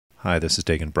Hi, this is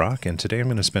Dagan Brock, and today I'm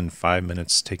going to spend 5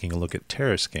 minutes taking a look at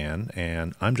Terrascan,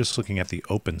 and I'm just looking at the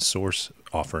open source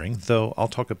offering, though I'll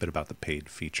talk a bit about the paid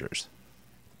features.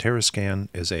 Terrascan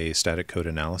is a static code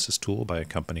analysis tool by a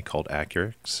company called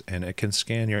Accurix, and it can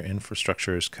scan your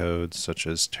infrastructure as code such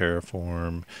as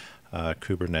Terraform,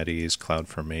 Kubernetes,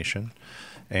 CloudFormation,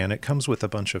 and it comes with a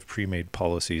bunch of pre-made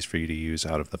policies for you to use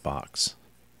out of the box.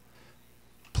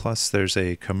 Plus, there's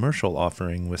a commercial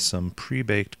offering with some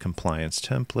pre-baked compliance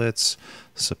templates,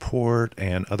 support,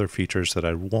 and other features that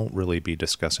I won't really be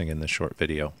discussing in this short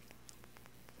video.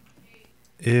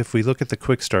 If we look at the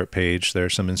quick start page, there are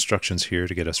some instructions here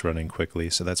to get us running quickly,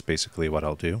 so that's basically what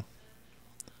I'll do.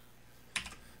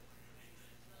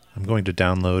 I'm going to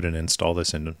download and install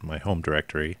this into my home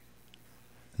directory.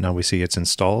 Now we see it's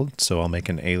installed, so I'll make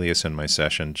an alias in my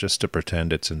session just to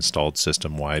pretend it's installed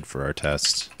system-wide for our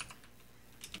tests.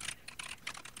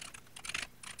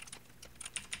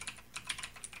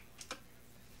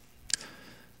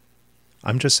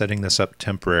 I'm just setting this up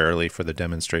temporarily for the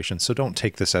demonstration, so don't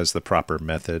take this as the proper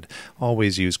method.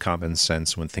 Always use common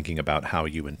sense when thinking about how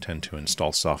you intend to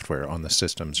install software on the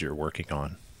systems you're working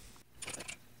on.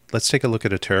 Let's take a look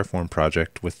at a Terraform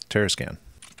project with Terrascan.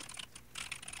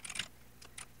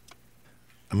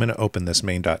 I'm going to open this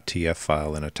main.tf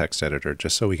file in a text editor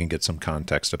just so we can get some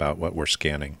context about what we're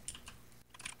scanning.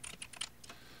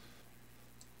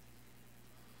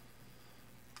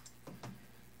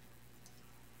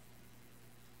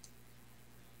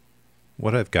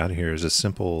 What I've got here is a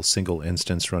simple single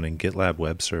instance running GitLab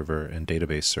web server and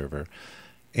database server,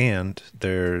 and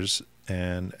there's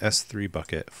an S3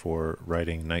 bucket for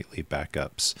writing nightly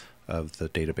backups of the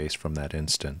database from that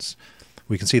instance.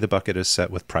 We can see the bucket is set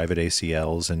with private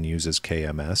ACLs and uses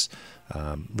KMS,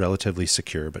 relatively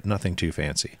secure, but nothing too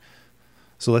fancy.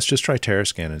 So let's just try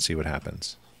Terrascan and see what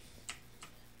happens.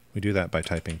 We do that by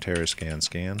typing Terrascan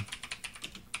scan.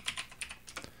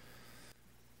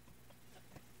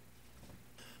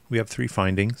 We have 3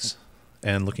 findings,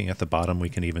 and looking at the bottom we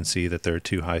can even see that there are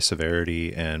 2 high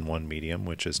severity and 1 medium,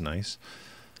 which is nice.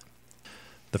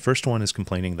 The first one is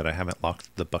complaining that I haven't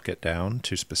locked the bucket down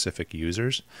to specific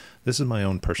users. This is my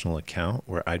own personal account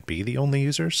where I'd be the only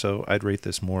user, so I'd rate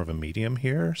this more of a medium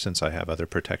here since I have other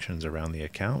protections around the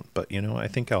account, but I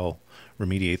think I'll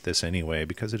remediate this anyway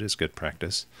because it is good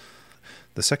practice.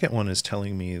 The second one is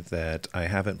telling me that I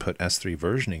haven't put S3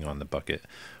 versioning on the bucket,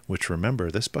 which remember,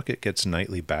 this bucket gets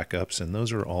nightly backups and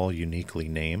those are all uniquely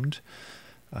named.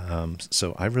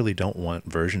 So I really don't want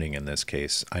versioning in this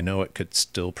case. I know it could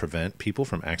still prevent people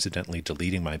from accidentally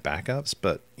deleting my backups,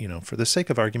 but for the sake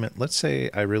of argument, let's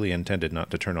say I really intended not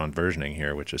to turn on versioning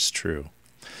here, which is true.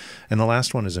 And the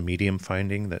last one is a medium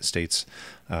finding that states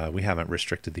we haven't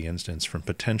restricted the instance from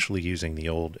potentially using the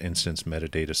old instance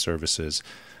metadata services,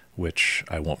 which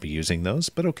I won't be using those,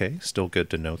 but okay, still good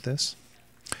to note this.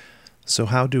 So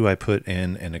how do I put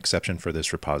in an exception for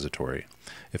this repository?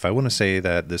 If I want to say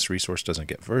that this resource doesn't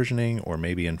get versioning, or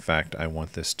maybe in fact I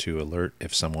want this to alert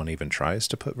if someone even tries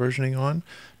to put versioning on,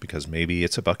 because maybe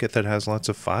it's a bucket that has lots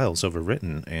of files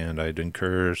overwritten and I'd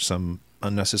incur some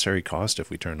unnecessary cost if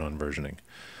we turn on versioning.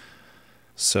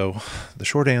 So the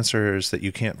short answer is that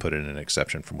you can't put in an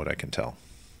exception from what I can tell.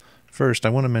 First, I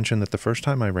want to mention that the first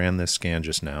time I ran this scan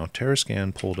just now,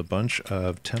 Terrascan pulled a bunch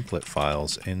of template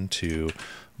files into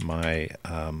my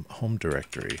home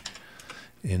directory,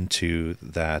 into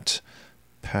that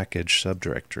package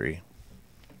subdirectory.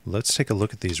 Let's take a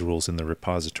look at these rules in the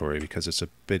repository because it's a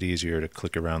bit easier to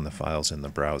click around the files in the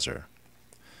browser.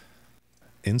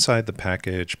 Inside the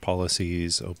package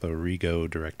policies OPA-REGO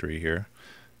directory here,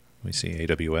 we see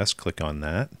AWS, click on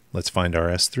that. Let's find our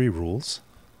S3 rules.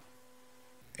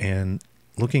 And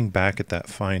looking back at that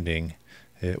finding,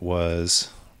 it was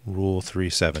Rule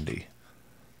 370.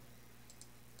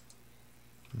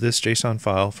 This JSON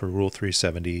file for Rule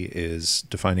 370 is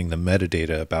defining the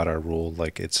metadata about our rule,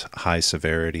 like its high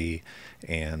severity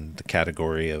and the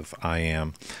category of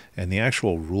IAM. And the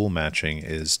actual rule matching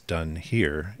is done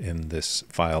here in this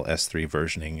file S3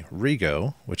 versioning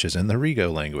Rego, which is in the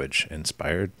Rego language,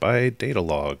 inspired by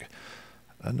Datalog,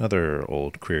 another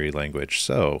old query language.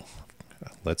 So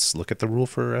let's look at the rule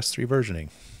for S3 versioning.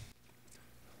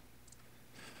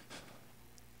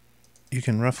 You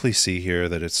can roughly see here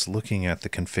that it's looking at the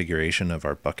configuration of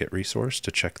our bucket resource to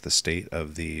check the state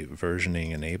of the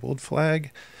versioning enabled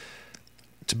flag.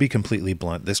 To be completely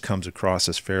blunt, this comes across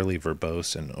as fairly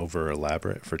verbose and over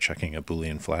elaborate for checking a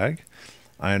Boolean flag.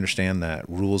 I understand that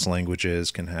rules languages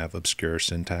can have obscure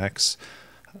syntax,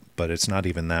 but it's not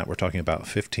even that. We're talking about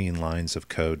 15 lines of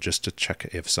code just to check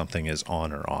if something is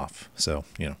on or off. So,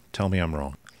 tell me I'm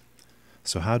wrong.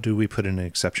 So how do we put in an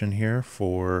exception here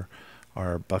for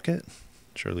our bucket.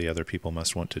 Surely other people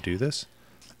must want to do this.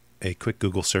 A quick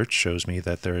Google search shows me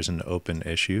that there is an open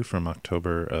issue from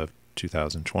October of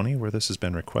 2020 where this has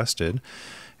been requested,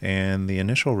 and the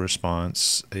initial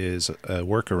response is a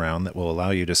workaround that will allow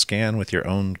you to scan with your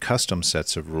own custom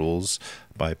sets of rules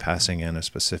by passing in a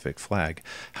specific flag.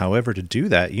 However, to do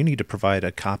that, you need to provide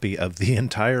a copy of the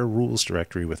entire rules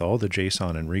directory with all the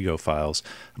JSON and Rego files,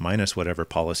 minus whatever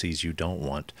policies you don't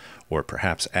want, or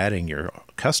perhaps adding your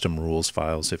custom rules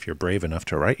files if you're brave enough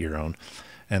to write your own.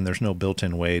 And there's no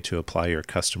built-in way to apply your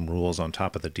custom rules on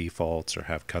top of the defaults or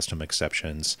have custom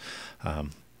exceptions.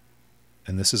 And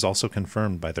this is also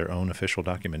confirmed by their own official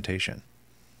documentation.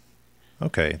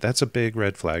 Okay, that's a big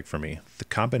red flag for me. The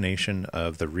combination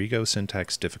of the Rego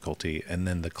syntax difficulty and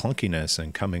then the clunkiness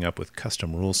in coming up with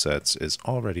custom rule sets is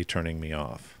already turning me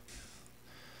off.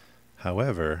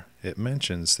 However, it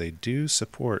mentions they do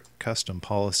support custom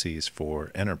policies for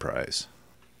enterprise.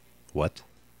 What?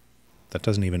 That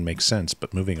doesn't even make sense,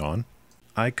 but moving on.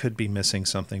 I could be missing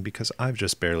something because I've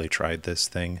just barely tried this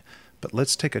thing, but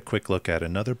let's take a quick look at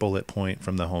another bullet point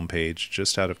from the homepage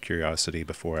just out of curiosity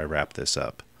before I wrap this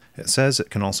up. It says it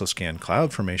can also scan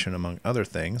CloudFormation among other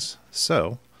things,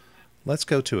 so let's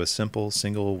go to a simple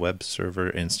single web server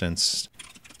instance.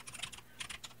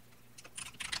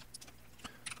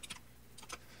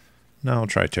 Now I'll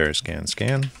try Terrascan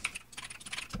scan.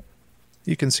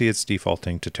 You can see it's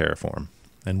defaulting to Terraform.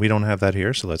 And we don't have that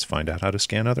here, so let's find out how to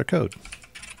scan other code.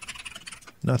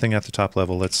 Nothing at the top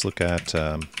level. Let's look at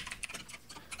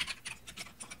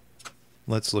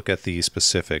the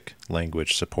specific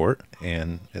language support,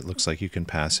 and it looks like you can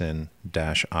pass in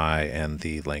 -i and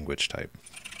the language type.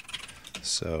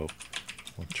 So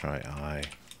we'll try I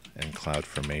and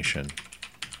CloudFormation.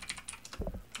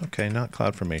 Okay, not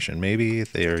CloudFormation. Maybe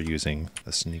they are using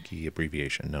a sneaky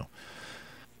abbreviation. No.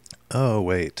 Oh,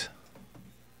 wait.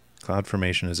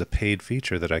 CloudFormation is a paid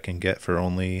feature that I can get for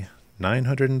only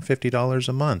 $950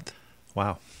 a month.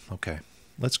 Wow. Okay.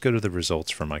 Let's go to the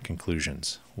results for my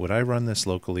conclusions. Would I run this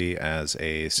locally as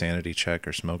a sanity check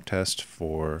or smoke test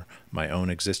for my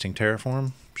own existing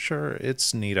Terraform? Sure,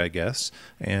 it's neat, I guess,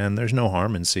 and there's no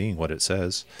harm in seeing what it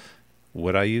says.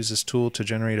 Would I use this tool to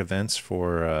generate events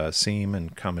for Seam in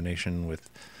combination with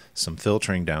some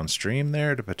filtering downstream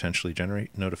there to potentially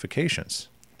generate notifications?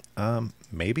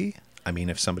 Maybe. I mean,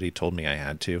 if somebody told me I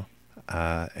had to.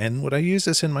 And would I use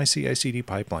this in my CI/CD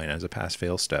pipeline as a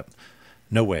pass-fail step?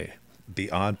 No way. The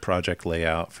odd project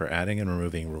layout for adding and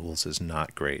removing rules is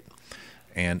not great.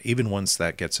 And even once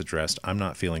that gets addressed, I'm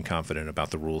not feeling confident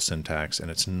about the rule syntax, and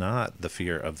it's not the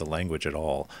fear of the language at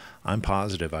all. I'm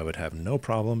positive I would have no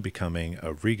problem becoming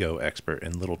a Rego expert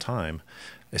in little time.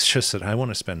 It's just that I want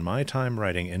to spend my time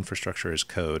writing infrastructure as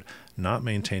code, not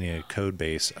maintaining a code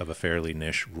base of a fairly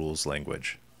niche rules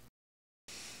language.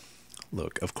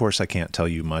 Look, of course I can't tell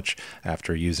you much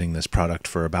after using this product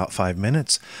for about 5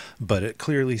 minutes, but it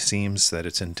clearly seems that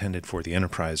it's intended for the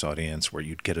enterprise audience where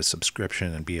you'd get a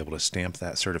subscription and be able to stamp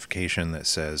that certification that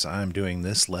says, I'm doing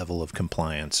this level of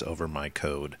compliance over my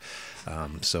code.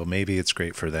 So maybe it's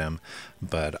great for them,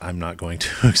 but I'm not going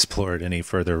to explore it any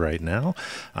further right now.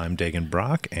 I'm Dagan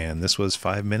Brock, and this was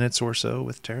 5 minutes or so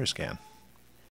with Terrascan.